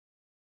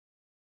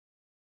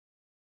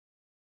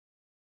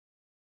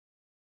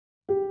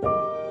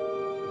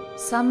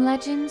Some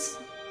legends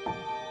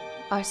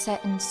are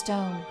set in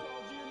stone.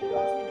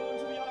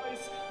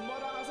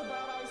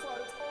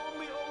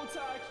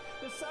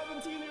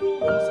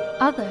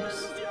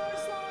 Others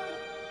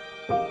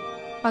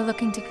are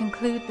looking to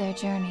conclude their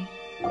journey,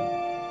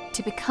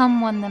 to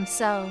become one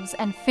themselves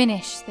and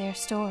finish their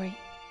story.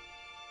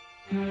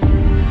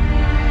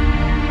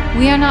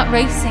 We are not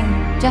racing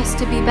just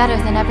to be better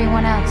than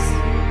everyone else.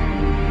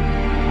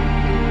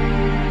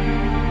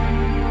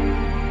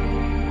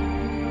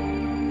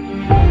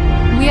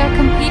 We are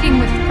competing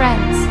with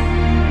friends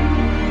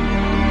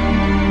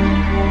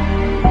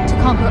to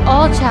conquer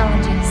all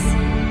challenges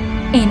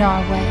in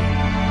our way.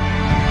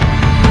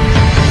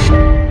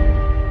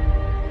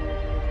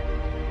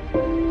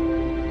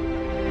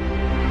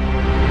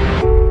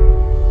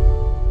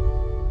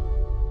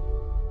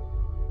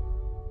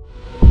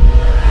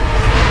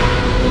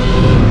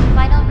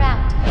 Final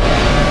round.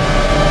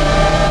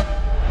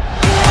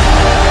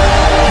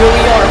 Here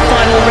we are,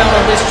 final round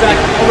on this track.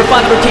 Over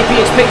 500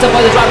 kph picked up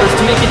by the drivers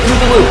to make it through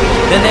the loop.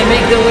 Then they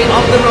make their way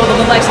up the road on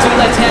the next two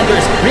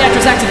left-handers.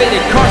 Reactors activated,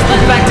 cars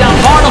left back down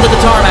hard onto the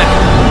tarmac.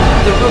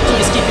 The rookie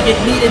is keeping it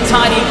neat and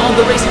tidy on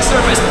the racing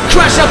surface.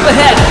 Crash up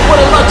ahead,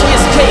 what a lucky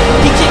escape.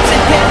 He keeps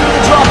it pinned through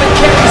the drop and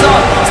carries on.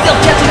 Still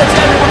catching up to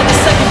everyone in the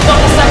second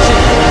final section.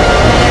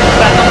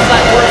 Back on the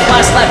flat for his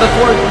last lap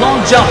before a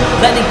long jump,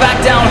 landing back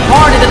down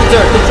hard into the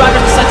dirt. The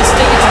drivers decide to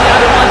stay into the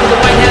outer line for the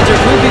right-hander,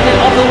 moving it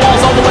off the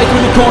walls all the way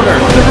through the corner.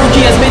 The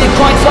rookie has made it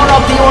quite far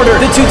up the order.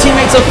 The two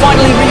teammates are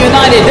finally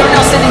reunited. They're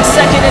now sitting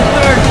second and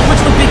third,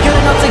 which would be good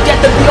enough to get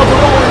them the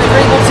overall, and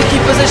they're able to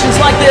keep positions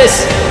like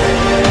this.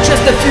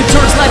 Just a few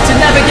turns left to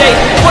navigate.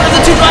 One of the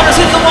two drivers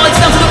hits the wall. It's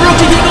down to the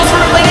rookie. He goes for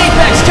a late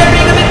apex,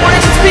 carrying a bit more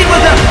engine speed with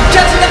him,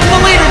 catching up to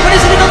the leader, but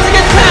is it enough to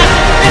get past?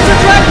 It's a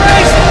track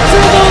race to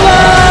the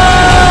line!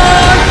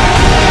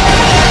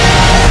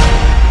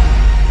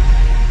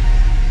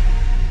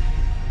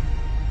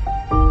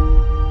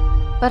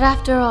 But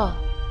after all,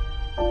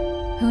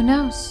 who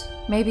knows?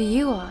 Maybe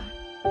you are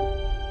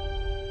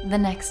the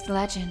next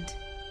legend.